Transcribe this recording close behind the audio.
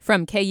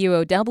From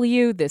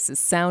KUOW, this is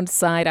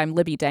Soundside. I'm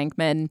Libby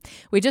Dankman.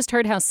 We just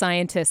heard how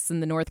scientists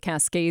in the North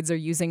Cascades are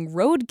using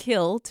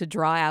roadkill to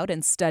draw out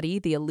and study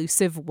the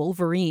elusive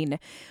wolverine.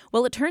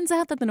 Well, it turns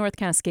out that the North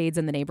Cascades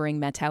and the neighboring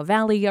Methow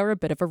Valley are a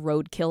bit of a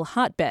roadkill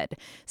hotbed.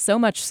 So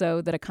much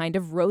so that a kind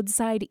of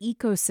roadside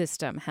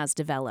ecosystem has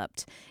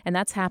developed. And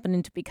that's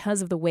happened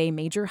because of the way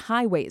major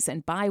highways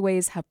and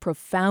byways have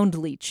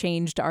profoundly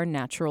changed our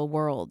natural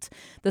world.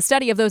 The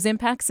study of those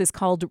impacts is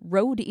called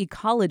road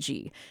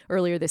ecology.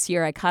 Earlier this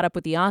year, I caught up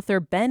with the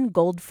author Ben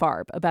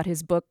Goldfarb about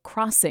his book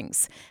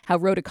Crossings, How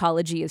Road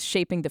Ecology is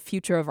Shaping the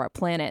Future of Our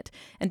Planet.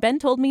 And Ben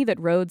told me that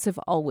roads have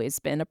always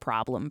been a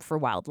problem for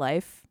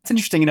wildlife. It's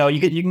interesting,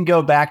 you can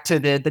go back to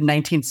the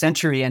 19th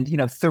century and,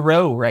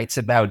 Thoreau writes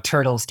about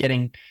turtles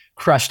getting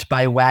crushed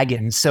by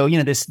wagons. So,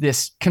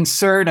 this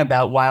concern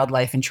about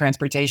wildlife and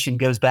transportation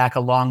goes back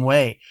a long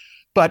way.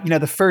 But,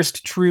 the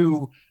first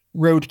true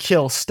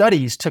roadkill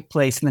studies took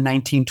place in the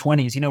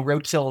 1920s.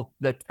 Roadkill,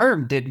 the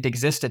term didn't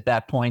exist at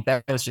that point.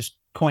 That was just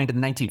coined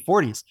in the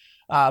 1940s.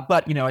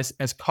 But,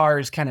 as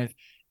cars kind of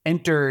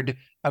entered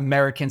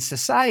American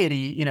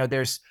society,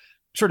 there's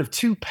sort of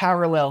two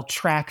parallel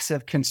tracks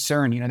of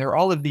concern. There are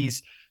all of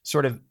these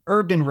sort of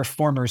urban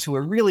reformers who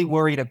are really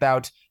worried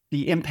about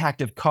the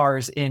impact of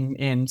cars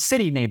in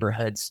city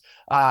neighborhoods.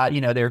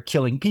 They're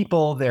killing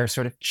people. They're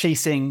sort of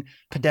chasing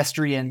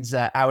pedestrians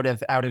out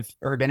of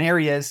urban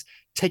areas,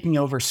 taking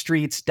over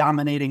streets,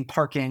 dominating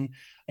parking.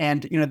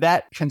 And,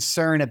 that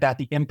concern about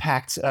the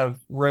impacts of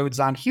roads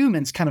on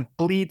humans kind of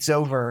bleeds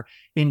over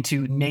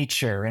into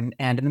nature. And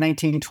in the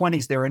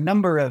 1920s, there are a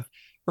number of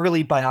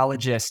early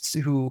biologists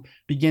who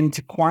begin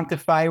to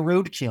quantify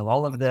roadkill,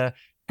 all of the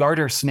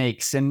garter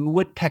snakes and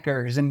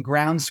woodpeckers and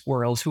ground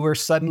squirrels who are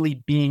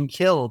suddenly being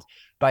killed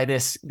by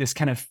this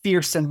kind of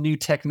fearsome new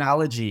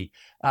technology,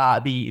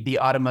 the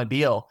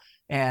automobile.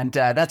 And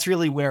that's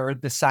really where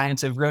the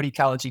science of road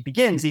ecology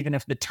begins, even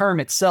if the term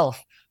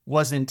itself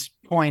wasn't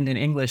coined in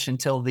English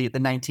until the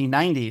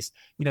 1990s.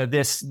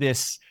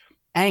 This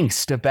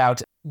angst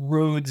about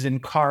roads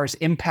and cars'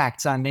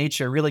 impacts on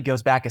nature really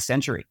goes back a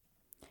century.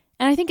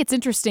 And I think it's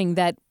interesting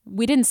that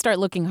we didn't start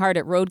looking hard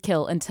at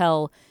roadkill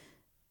until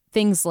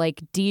things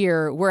like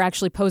deer were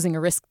actually posing a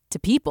risk to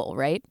people,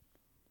 right?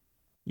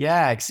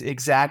 Yeah,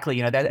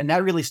 exactly.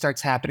 That really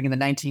starts happening in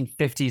the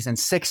 1950s and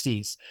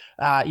 60s.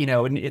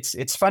 And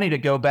it's funny to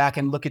go back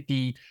and look at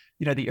the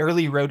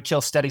early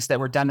roadkill studies that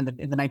were done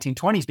in the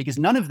 1920s, because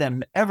none of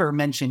them ever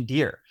mentioned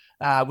deer,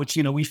 which,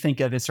 we think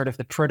of as sort of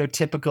the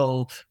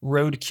prototypical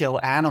roadkill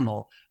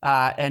animal.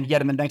 And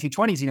yet in the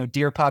 1920s,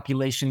 deer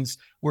populations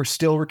were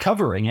still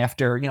recovering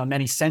after,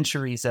 many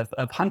centuries of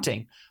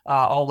hunting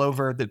all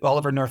over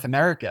North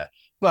America.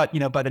 But,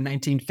 by the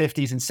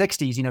 1950s and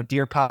 60s,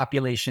 deer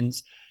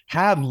populations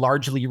have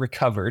largely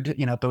recovered,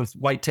 both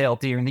white-tailed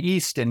deer in the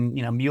east and,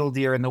 mule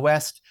deer in the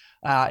west,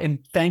 and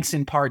thanks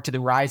in part to the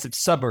rise of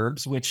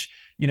suburbs, which,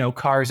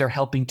 cars are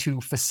helping to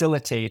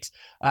facilitate.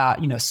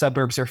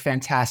 Suburbs are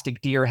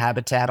fantastic deer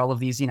habitat, all of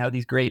these,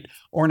 these great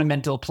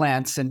ornamental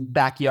plants and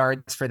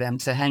backyards for them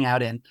to hang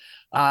out in.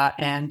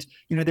 And,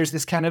 there's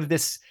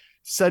this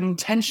sudden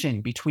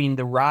tension between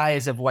the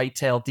rise of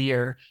white-tailed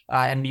deer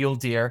and mule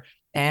deer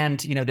and,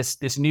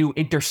 this new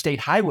interstate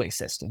highway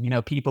system.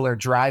 People are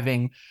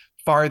driving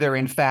farther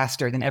and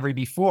faster than ever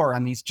before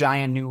on these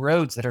giant new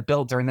roads that are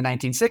built during the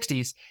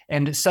 1960s.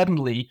 And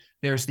suddenly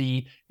there's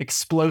the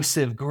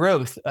explosive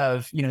growth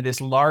of, this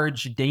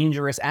large,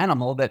 dangerous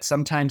animal that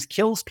sometimes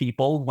kills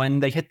people when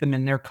they hit them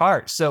in their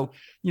cars. So,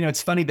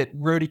 it's funny that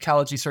road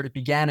ecology sort of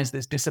began as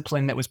this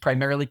discipline that was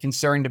primarily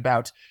concerned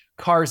about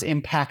cars'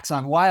 impacts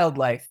on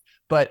wildlife.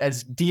 But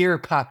as deer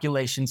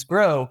populations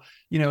grow,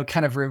 it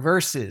kind of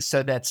reverses,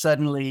 so that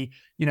suddenly,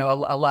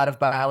 a lot of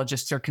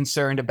biologists are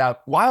concerned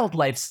about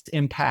wildlife's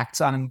impacts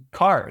on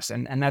cars.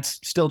 And that's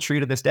still true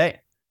to this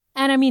day.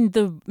 And I mean,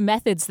 the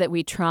methods that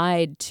we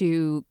tried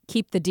to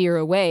keep the deer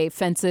away,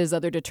 fences,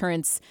 other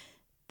deterrents,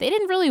 they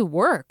didn't really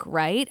work,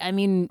 right? I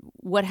mean,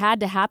 what had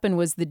to happen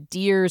was the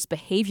deer's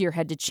behavior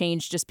had to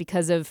change just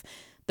because of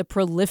the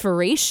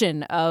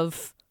proliferation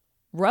of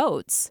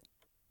roads.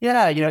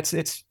 Yeah,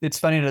 it's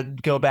funny to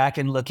go back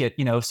and look at,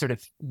 sort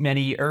of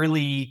many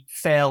early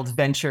failed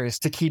ventures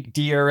to keep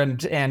deer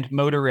and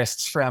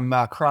motorists from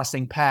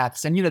crossing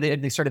paths. And,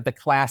 the sort of the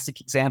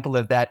classic example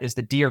of that is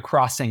the deer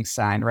crossing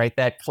sign, right?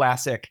 That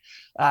classic,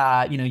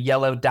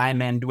 yellow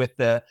diamond with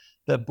the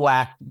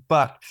black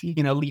buck,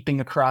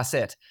 leaping across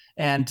it.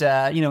 And,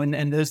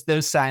 and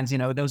those signs,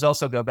 those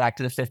also go back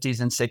to the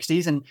 50s and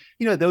 60s. And,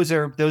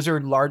 those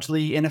are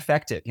largely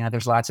ineffective.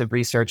 There's lots of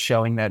research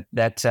showing that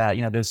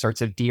those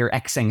sorts of deer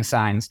Xing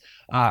signs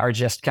are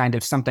just kind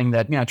of something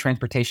that,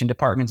 transportation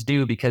departments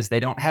do because they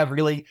don't have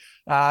really,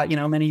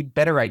 many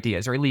better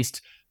ideas, or at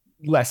least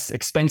less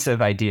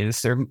expensive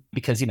ideas, or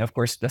because, of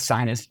course, the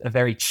sign is a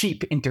very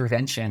cheap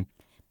intervention.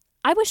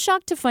 I was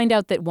shocked to find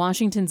out that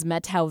Washington's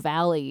Methow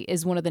Valley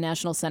is one of the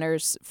national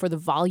centers for the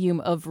volume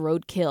of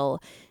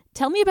roadkill.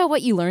 Tell me about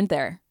what you learned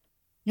there.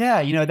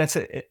 Yeah, that's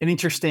an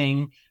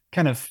interesting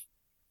kind of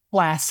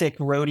classic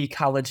road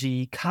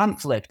ecology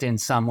conflict in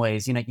some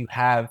ways. You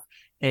have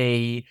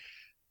a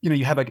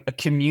you have a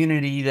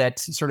community that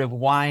sort of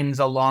winds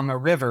along a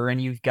river,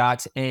 and you've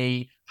got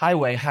a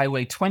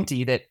highway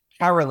 20, that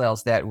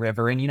parallels that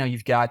river. And,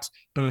 you've got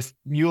both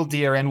mule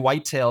deer and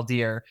whitetail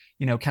deer,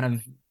 kind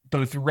of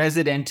both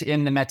resident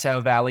in the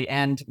Methow Valley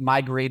and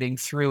migrating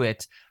through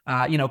it,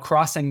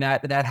 crossing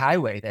that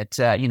highway that,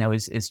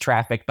 is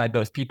trafficked by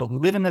both people who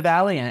live in the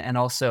valley and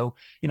also,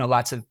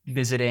 lots of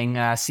visiting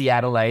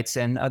Seattleites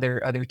and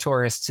other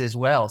tourists as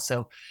well.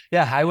 So,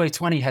 yeah, Highway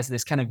 20 has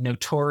this kind of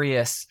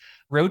notorious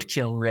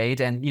roadkill rate.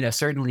 And,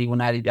 certainly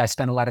when I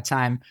spent a lot of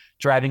time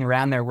driving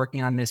around there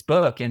working on this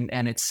book, and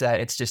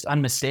it's just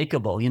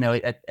unmistakable. In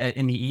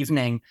the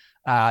evening,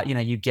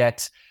 you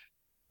get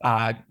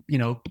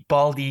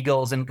bald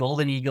eagles and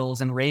golden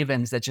eagles and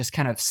ravens that just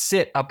kind of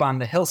sit up on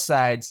the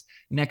hillsides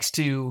next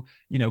to,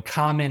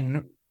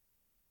 common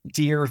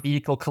deer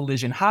vehicle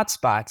collision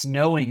hotspots,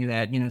 knowing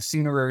that,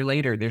 sooner or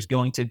later there's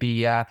going to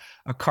be a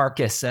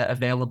carcass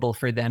available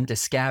for them to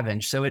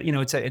scavenge. So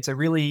it's a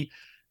really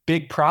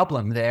big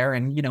problem there.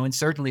 And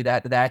certainly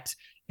that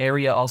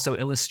area also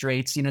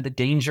illustrates, the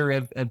danger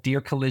of deer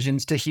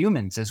collisions to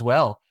humans as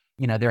well.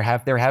 There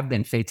have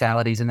been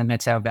fatalities in the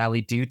Methow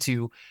Valley due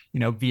to,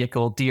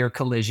 vehicle deer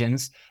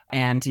collisions.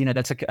 And,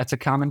 that's a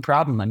common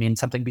problem. I mean,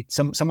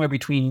 somewhere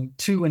between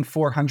 200 and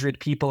 400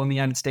 people in the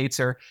United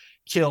States are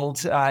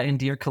killed in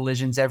deer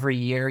collisions every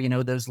year.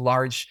 Those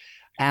large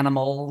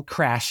animal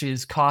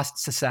crashes cost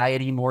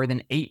society more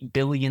than $8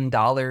 billion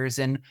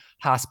in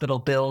hospital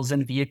bills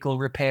and vehicle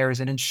repairs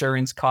and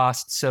insurance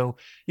costs. So,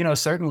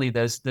 certainly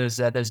those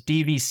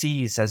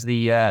DVCs, as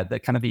the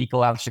kind of the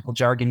ecological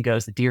jargon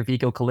goes, the deer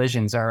vehicle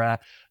collisions are a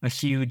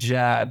huge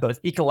both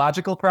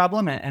ecological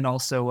problem and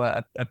also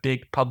a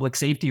big public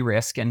safety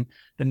risk. And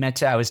the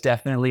Methow is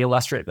definitely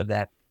illustrative of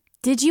that.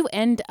 Did you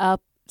end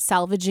up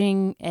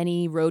salvaging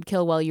any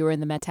roadkill while you were in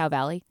the Methow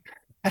Valley?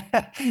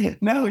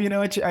 No,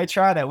 I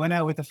tried. I went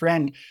out with a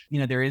friend.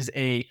 There is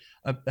a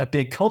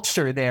big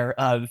culture there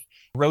of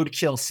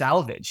roadkill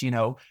salvage,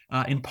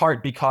 in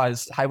part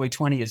because Highway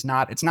 20 it's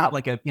not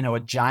like a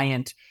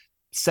giant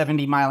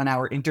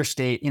 70-mile-an-hour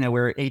interstate,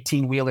 where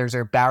 18-wheelers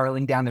are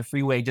barreling down the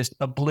freeway, just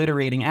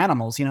obliterating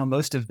animals.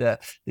 Most of the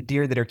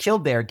deer that are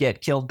killed there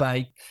get killed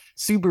by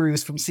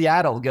Subarus from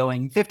Seattle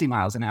going 50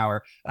 miles an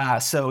hour.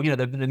 So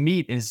the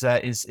meat is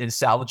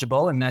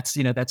salvageable, and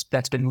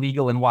that's been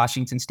legal in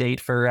Washington State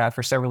for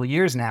several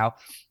years now.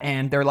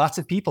 And there are lots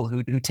of people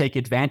who take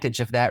advantage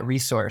of that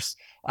resource.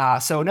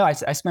 So no,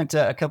 I spent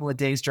a couple of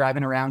days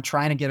driving around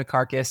trying to get a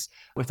carcass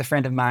with a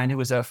friend of mine who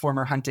was a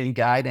former hunting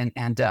guide,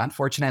 and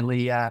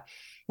unfortunately,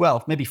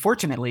 well, maybe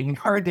fortunately, we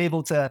weren't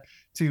able to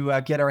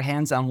get our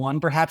hands on one,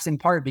 perhaps in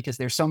part because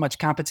there's so much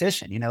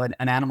competition.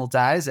 An animal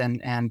dies,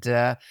 and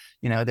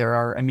there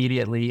are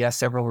immediately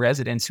several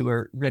residents who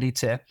are ready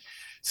to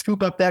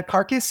scoop up that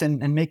carcass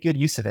and make good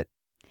use of it.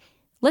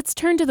 Let's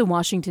turn to the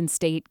Washington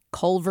State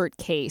culvert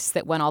case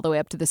that went all the way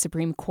up to the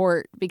Supreme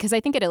Court, because I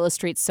think it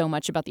illustrates so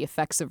much about the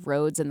effects of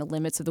roads and the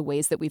limits of the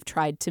ways that we've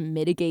tried to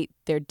mitigate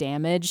their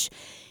damage.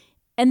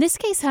 And this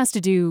case has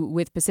to do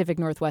with Pacific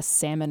Northwest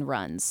salmon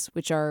runs,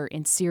 which are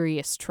in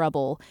serious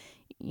trouble.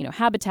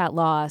 Habitat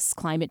loss,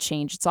 climate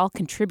change, it's all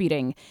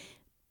contributing.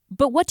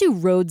 But what do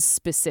roads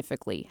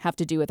specifically have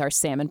to do with our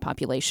salmon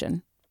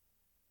population?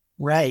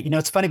 Right.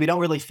 It's funny, we don't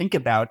really think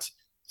about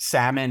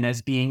salmon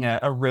as being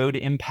a road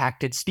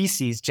impacted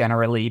species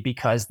generally,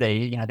 because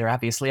they're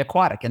obviously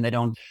aquatic and they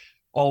don't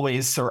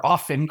always or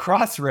often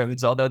cross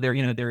roads, although there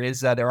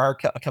are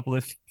a couple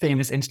of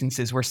famous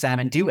instances where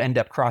salmon do end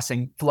up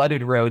crossing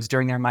flooded roads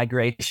during their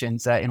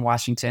migrations in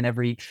Washington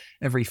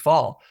every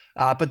fall.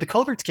 But the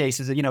culverts case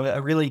is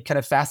a really kind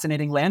of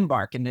fascinating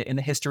landmark in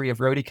the history of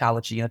road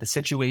ecology. The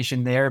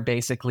situation there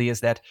basically is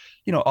that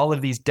all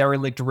of these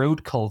derelict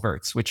road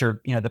culverts, which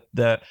are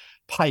the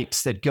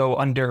pipes that go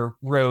under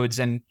roads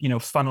and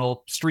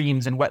funnel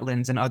streams and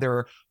wetlands and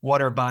other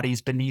water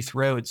bodies beneath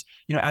roads.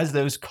 As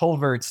those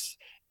culverts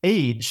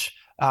age,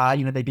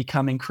 they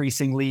become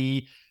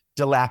increasingly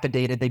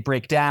dilapidated. They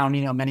break down.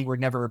 Many were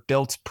never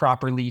built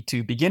properly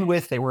to begin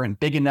with. They weren't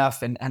big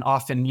enough, and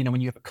often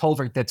when you have a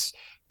culvert that's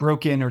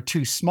broken or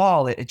too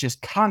small, it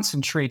just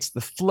concentrates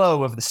the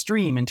flow of the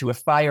stream into a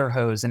fire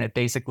hose, and it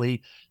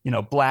basically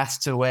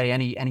blasts away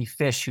any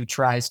fish who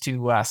tries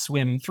to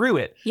swim through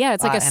it. Yeah,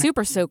 it's like a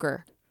super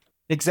soaker.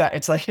 Exactly.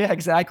 It's like, yeah,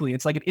 exactly.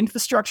 It's like an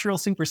infrastructural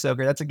super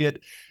soaker. That's a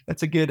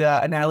good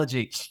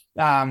analogy.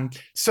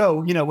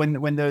 So,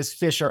 when those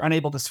fish are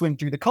unable to swim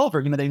through the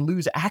culvert, they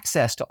lose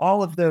access to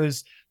all of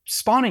those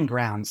spawning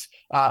grounds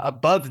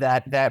above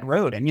that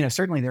road. And,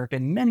 certainly there have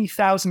been many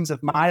thousands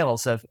of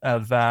miles of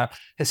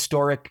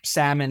historic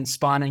salmon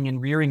spawning and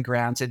rearing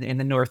grounds in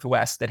the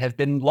Northwest that have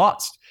been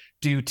lost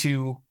due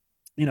to,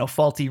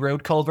 faulty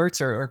road culverts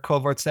or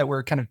culverts that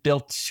were kind of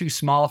built too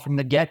small from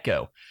the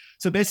get-go.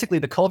 So basically,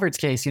 the culverts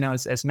case,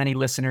 as many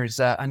listeners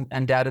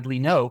undoubtedly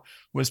know,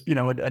 was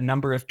a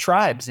number of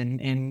tribes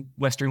in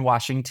Western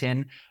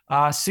Washington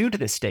sued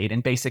the state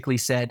and basically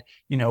said,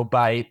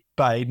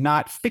 by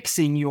not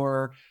fixing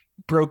your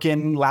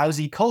broken,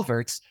 lousy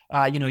culverts,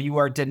 you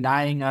are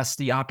denying us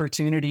the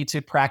opportunity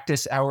to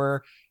practice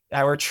our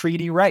our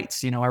treaty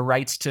rights, our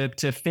rights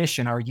to fish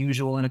in our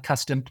usual and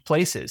accustomed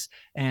places.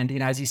 And,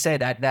 as you say,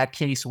 that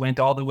case went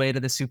all the way to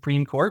the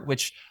Supreme Court,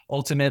 which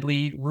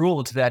ultimately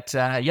ruled that,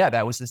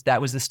 that was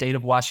the state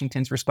of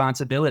Washington's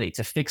responsibility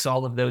to fix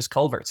all of those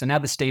culverts. And now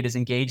the state is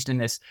engaged in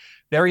this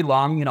very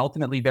long and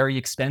ultimately very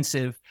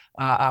expensive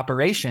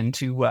operation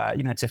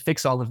to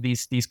fix all of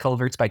these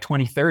culverts by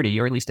 2030,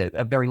 or at least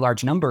a very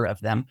large number of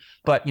them.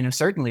 But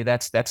certainly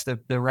that's the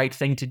right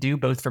thing to do,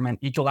 both from an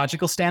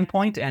ecological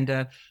standpoint and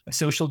a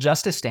social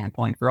justice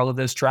standpoint for all of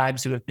those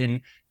tribes who have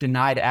been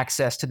denied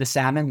access to the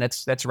salmon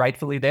that's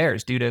rightfully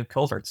theirs due to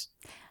culverts.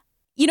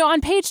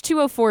 On page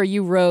 204,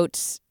 you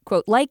wrote,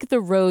 quote, like the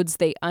roads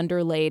they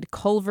underlaid,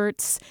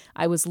 culverts,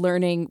 I was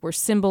learning, were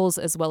symbols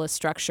as well as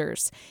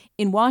structures.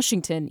 In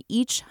Washington,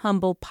 each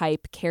humble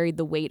pipe carried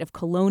the weight of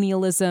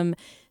colonialism,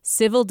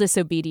 civil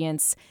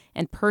disobedience,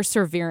 and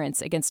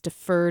perseverance against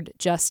deferred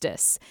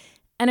justice.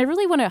 And I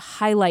really want to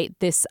highlight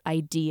this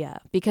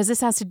idea because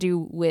this has to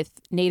do with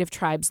Native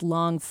tribes'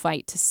 long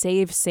fight to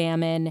save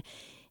salmon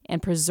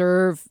and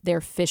preserve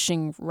their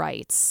fishing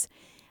rights.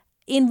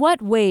 In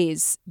what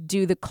ways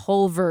do the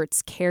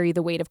culverts carry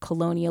the weight of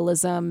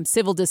colonialism,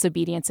 civil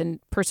disobedience, and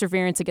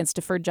perseverance against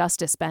deferred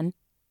justice, Ben?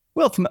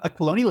 Well, from a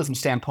colonialism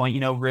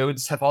standpoint,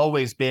 roads have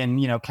always been,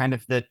 kind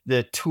of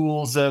the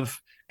tools of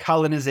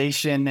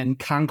colonization and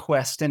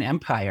conquest and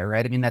empire,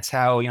 right? I mean, that's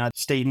how,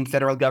 state and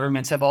federal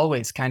governments have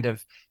always kind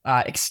of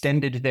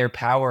extended their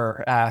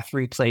power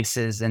through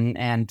places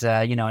and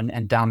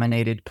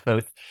dominated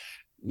both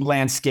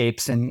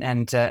landscapes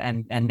and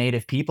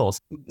native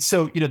peoples.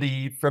 So,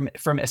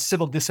 from a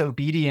civil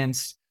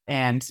disobedience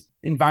and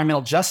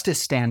environmental justice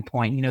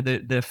standpoint,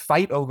 the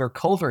fight over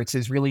culverts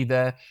is really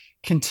the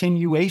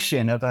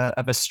continuation of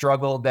a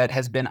struggle that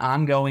has been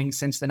ongoing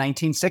since the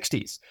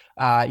 1960s.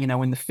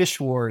 When the fish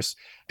wars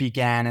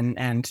began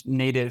and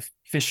native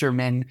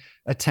fishermen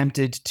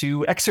attempted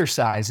to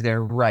exercise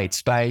their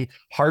rights by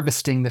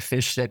harvesting the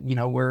fish that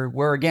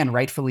were again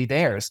rightfully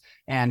theirs,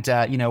 and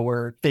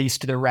were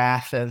faced the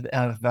wrath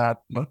of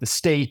both the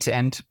state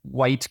and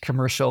white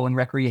commercial and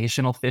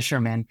recreational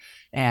fishermen,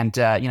 and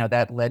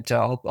that led to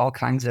all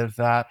kinds of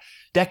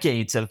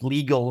decades of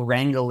legal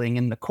wrangling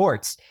in the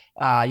courts,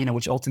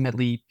 which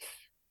ultimately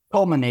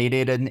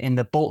culminated in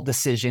the Bolt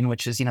decision,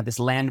 which is this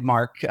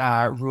landmark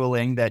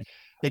ruling that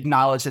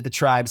acknowledged that the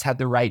tribes had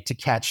the right to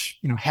catch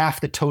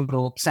half the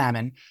total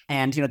salmon.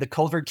 And the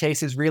culvert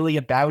case is really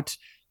about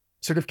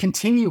sort of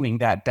continuing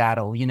that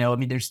battle.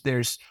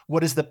 There's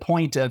what is the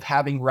point of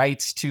having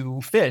rights to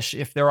fish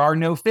if there are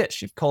no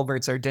fish, if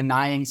culverts are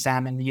denying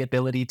salmon the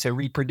ability to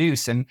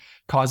reproduce and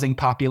causing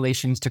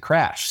populations to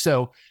crash?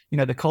 So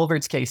the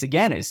culverts case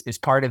again is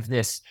part of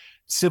this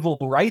civil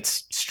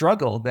rights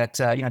struggle that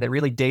that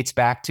really dates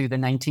back to the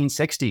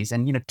 1960s.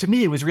 And to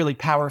me, it was really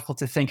powerful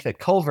to think that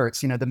culverts,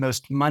 the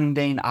most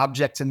mundane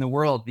objects in the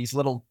world, these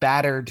little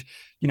battered,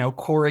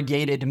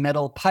 corrugated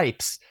metal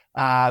pipes,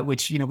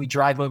 which we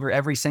drive over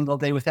every single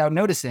day without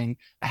noticing,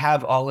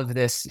 have all of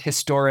this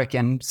historic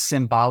and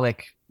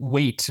symbolic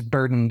weight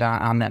burdened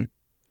on them.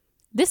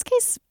 This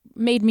case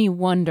made me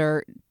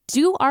wonder,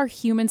 do our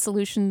human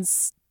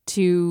solutions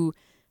to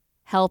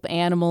help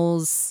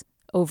animals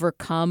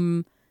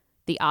overcome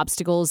the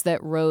obstacles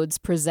that roads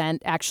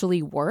present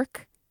actually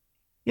work?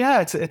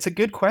 Yeah, it's a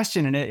good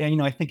question,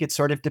 and I think it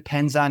sort of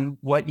depends on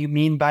what you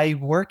mean by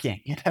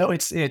working.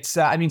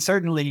 I mean,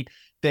 certainly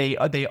they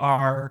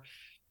are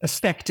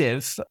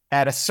effective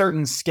at a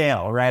certain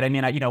scale, right? I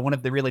mean, one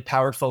of the really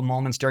powerful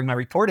moments during my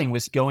reporting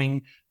was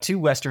going to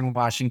Western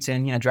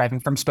Washington, driving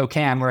from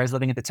Spokane, where I was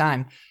living at the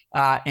time,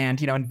 and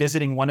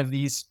visiting one of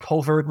these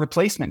culvert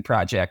replacement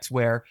projects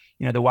where,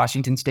 the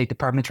Washington State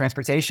Department of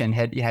Transportation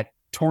had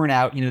torn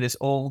out, this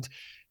old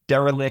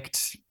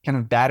derelict kind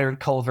of battered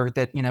culvert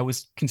that,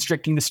 was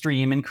constricting the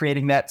stream and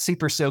creating that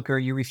super soaker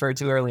you referred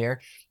to earlier.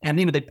 And,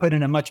 they put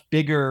in a much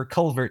bigger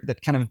culvert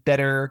that kind of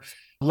better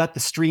let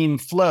the stream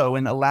flow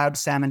and allowed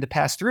salmon to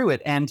pass through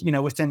it. And,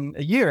 within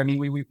a year, I mean,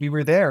 we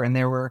were there and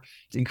there were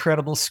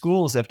incredible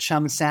schools of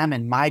chum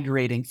salmon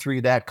migrating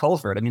through that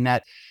culvert. I mean,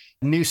 that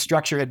new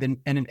structure had been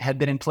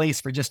in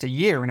place for just a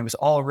year, and it was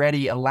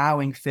already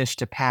allowing fish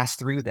to pass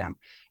through them.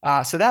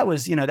 So that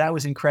was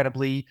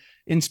incredibly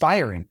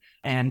inspiring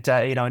and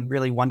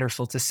really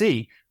wonderful to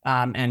see.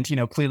 And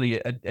clearly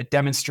a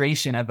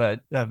demonstration of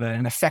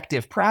an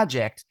effective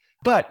project.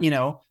 But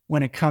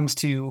when it comes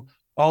to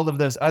all of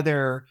those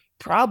other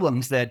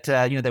problems that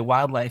that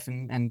wildlife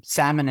and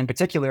salmon in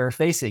particular are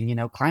facing,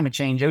 climate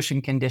change, ocean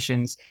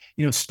conditions,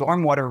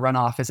 stormwater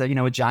runoff is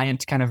a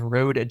giant kind of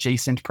road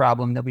adjacent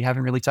problem that we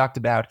haven't really talked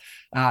about.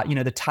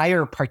 The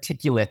tire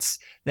particulates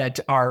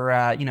that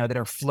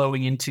are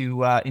flowing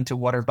into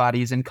water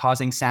bodies and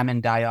causing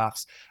salmon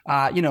die-offs.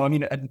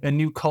 A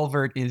new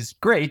culvert is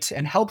great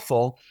and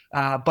helpful,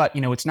 but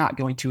it's not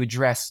going to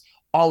address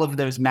all of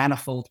those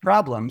manifold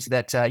problems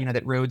that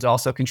that roads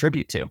also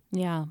contribute to.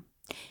 Yeah.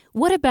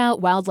 What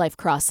about wildlife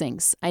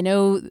crossings? I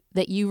know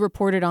that you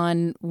reported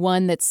on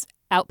one that's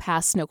out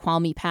past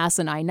Snoqualmie Pass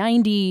and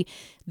I-90.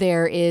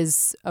 There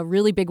is a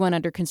really big one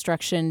under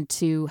construction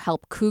to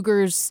help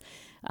cougars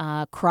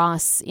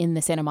cross in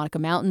the Santa Monica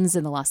Mountains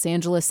in the Los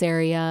Angeles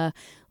area.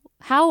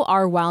 How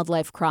are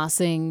wildlife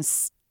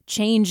crossings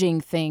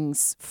changing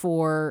things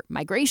for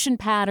migration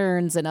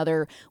patterns and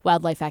other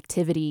wildlife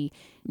activity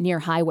near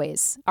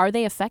highways? Are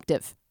they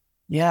effective?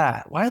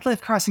 Yeah,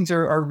 wildlife crossings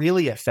are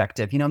really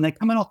effective, and they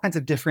come in all kinds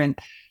of different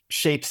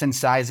shapes and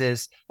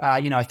sizes.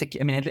 I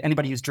mean,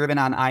 anybody who's driven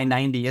on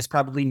I-90 has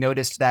probably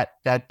noticed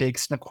that big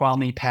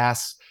Snoqualmie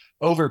Pass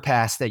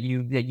overpass that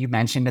you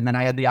mentioned, and then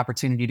I had the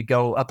opportunity to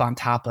go up on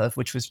top of,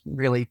 which was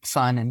really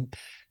fun and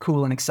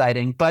cool and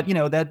exciting. But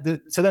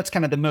so that's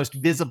kind of the most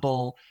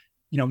visible,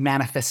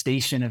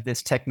 manifestation of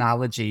this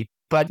technology.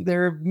 But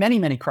there are many,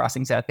 many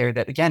crossings out there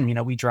that, again,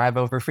 we drive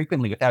over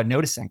frequently without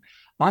noticing.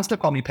 On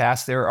Snoqualmie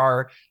Pass, there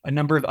are a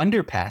number of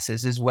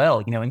underpasses as well,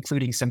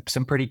 including some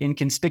pretty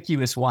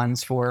inconspicuous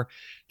ones for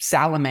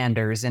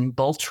salamanders and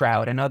bull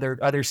trout and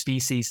other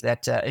species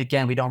that,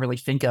 again, we don't really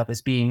think of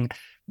as being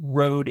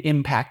road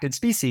impacted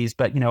species,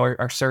 but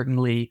are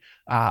certainly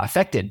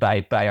affected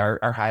by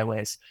our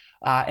highways.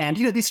 And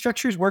these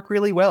structures work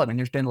really well. I mean,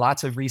 there's been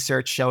lots of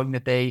research showing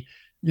that they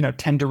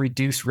tend to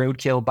reduce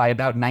roadkill by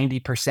about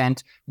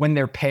 90% when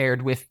they're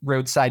paired with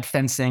roadside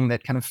fencing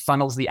that kind of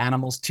funnels the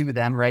animals to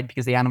them, right?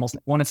 Because the animals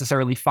won't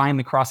necessarily find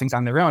the crossings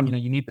on their own.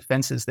 You need the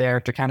fences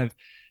there to kind of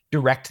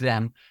direct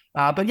them.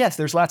 But yes,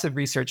 there's lots of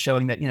research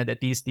showing that,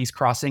 that these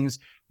crossings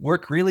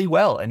work really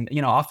well. And,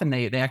 often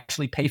they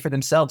actually pay for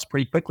themselves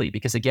pretty quickly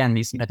because, again,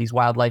 these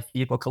wildlife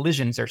vehicle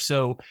collisions are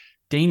so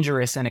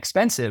dangerous and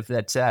expensive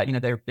that,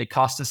 they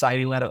cost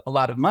society a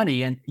lot of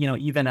money. And,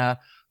 even a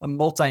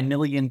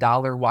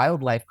multi-million-dollar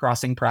wildlife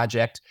crossing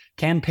project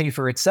can pay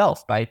for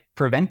itself by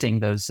preventing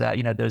those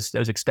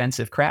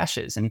expensive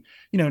crashes. And,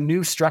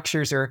 new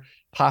structures are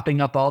popping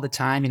up all the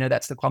time.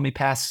 That's the Snoqualmie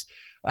Pass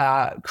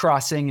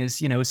crossing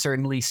is,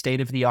 certainly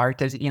state of the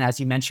art. As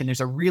you mentioned, there's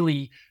a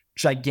really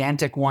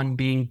gigantic one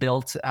being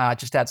built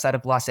just outside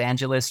of Los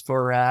Angeles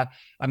for a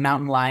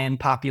mountain lion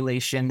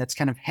population that's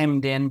kind of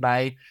hemmed in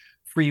by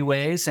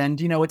freeways.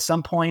 And, at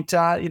some point,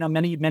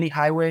 many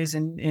highways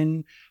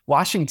in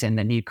Washington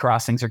that need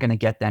crossings are going to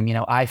get them.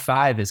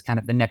 I-5 is kind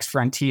of the next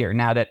frontier.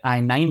 Now that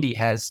I-90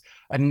 has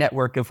a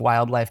network of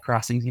wildlife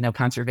crossings,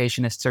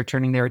 conservationists are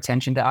turning their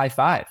attention to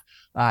I-5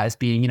 as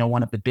being,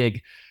 one of the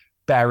big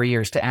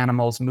barriers to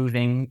animals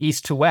moving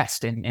east to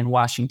west in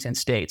Washington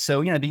state.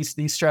 So,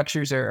 these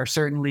structures are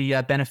certainly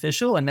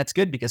beneficial, and that's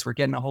good because we're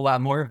getting a whole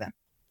lot more of them.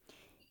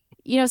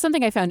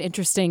 Something I found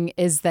interesting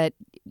is that,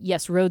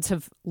 yes, roads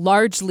have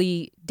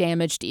largely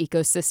damaged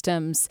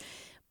ecosystems,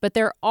 but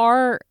there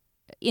are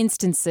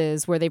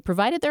instances where they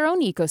provided their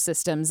own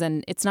ecosystems,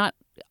 and it's not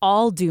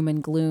all doom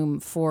and gloom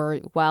for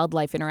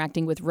wildlife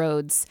interacting with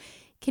roads.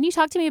 Can you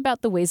talk to me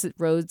about the ways that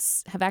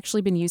roads have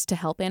actually been used to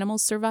help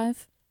animals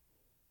survive?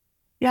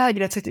 Yeah,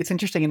 it's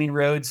interesting. I mean,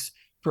 roads,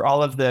 for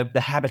all of the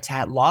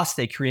habitat loss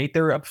they create,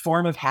 they're a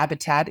form of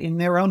habitat in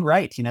their own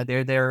right.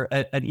 They're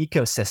an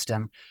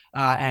ecosystem.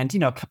 And,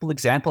 a couple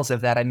examples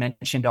of that, I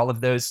mentioned all of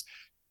those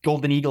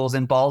golden eagles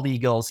and bald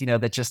eagles,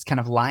 that just kind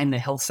of line the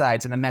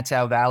hillsides in the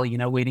Methow Valley,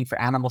 waiting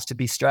for animals to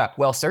be struck.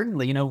 Well,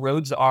 certainly,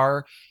 roads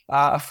are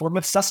a form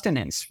of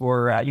sustenance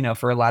for,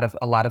 for a lot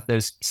of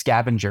those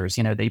scavengers.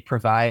 They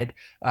provide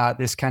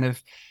this kind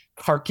of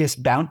carcass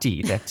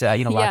bounty that,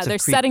 Yeah, lots of they're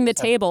setting the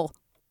table.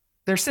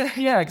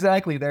 Yeah,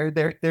 exactly.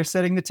 They're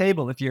setting the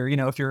table if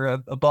you're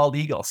a bald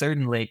eagle,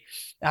 certainly.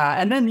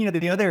 And then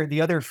the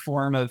other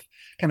form of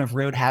kind of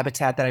road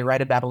habitat that I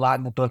write about a lot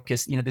in the book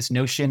is this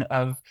notion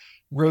of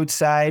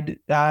roadside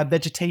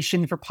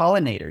vegetation for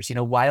pollinators.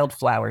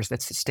 Wildflowers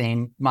that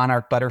sustain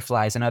monarch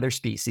butterflies and other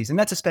species, and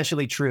that's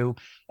especially true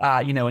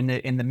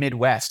in the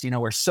Midwest.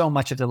 Where so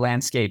much of the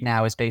landscape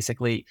now is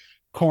basically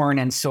corn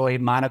and soy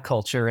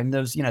monoculture, and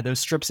those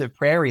strips of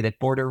prairie that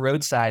border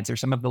roadsides are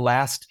some of the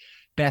last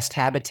best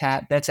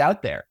habitat that's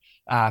out there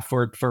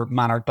for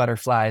monarch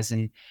butterflies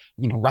and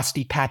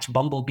rusty patch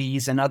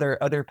bumblebees and other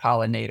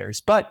pollinators.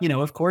 But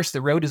of course,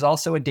 the road is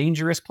also a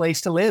dangerous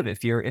place to live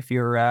if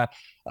you're a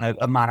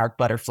monarch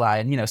butterfly,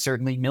 and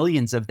certainly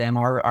millions of them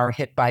are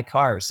hit by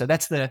cars. So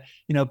that's the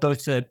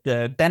both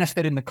the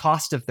benefit and the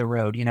cost of the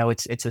road.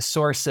 It's a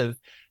source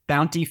of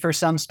bounty for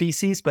some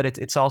species, but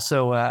it's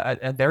also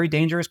a very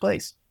dangerous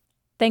place.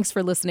 Thanks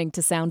for listening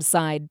to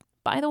Soundside.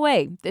 By the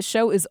way, this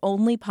show is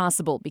only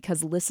possible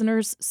because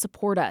listeners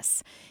support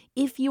us.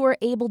 If you are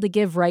able to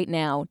give right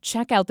now,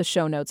 check out the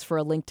show notes for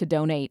a link to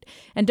donate.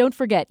 And don't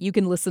forget, you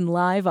can listen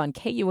live on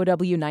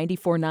KUOW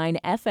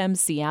 94.9 FM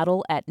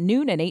Seattle at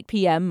noon and 8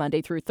 p.m.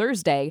 Monday through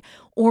Thursday,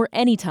 or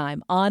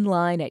anytime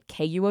online at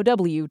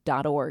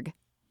KUOW.org.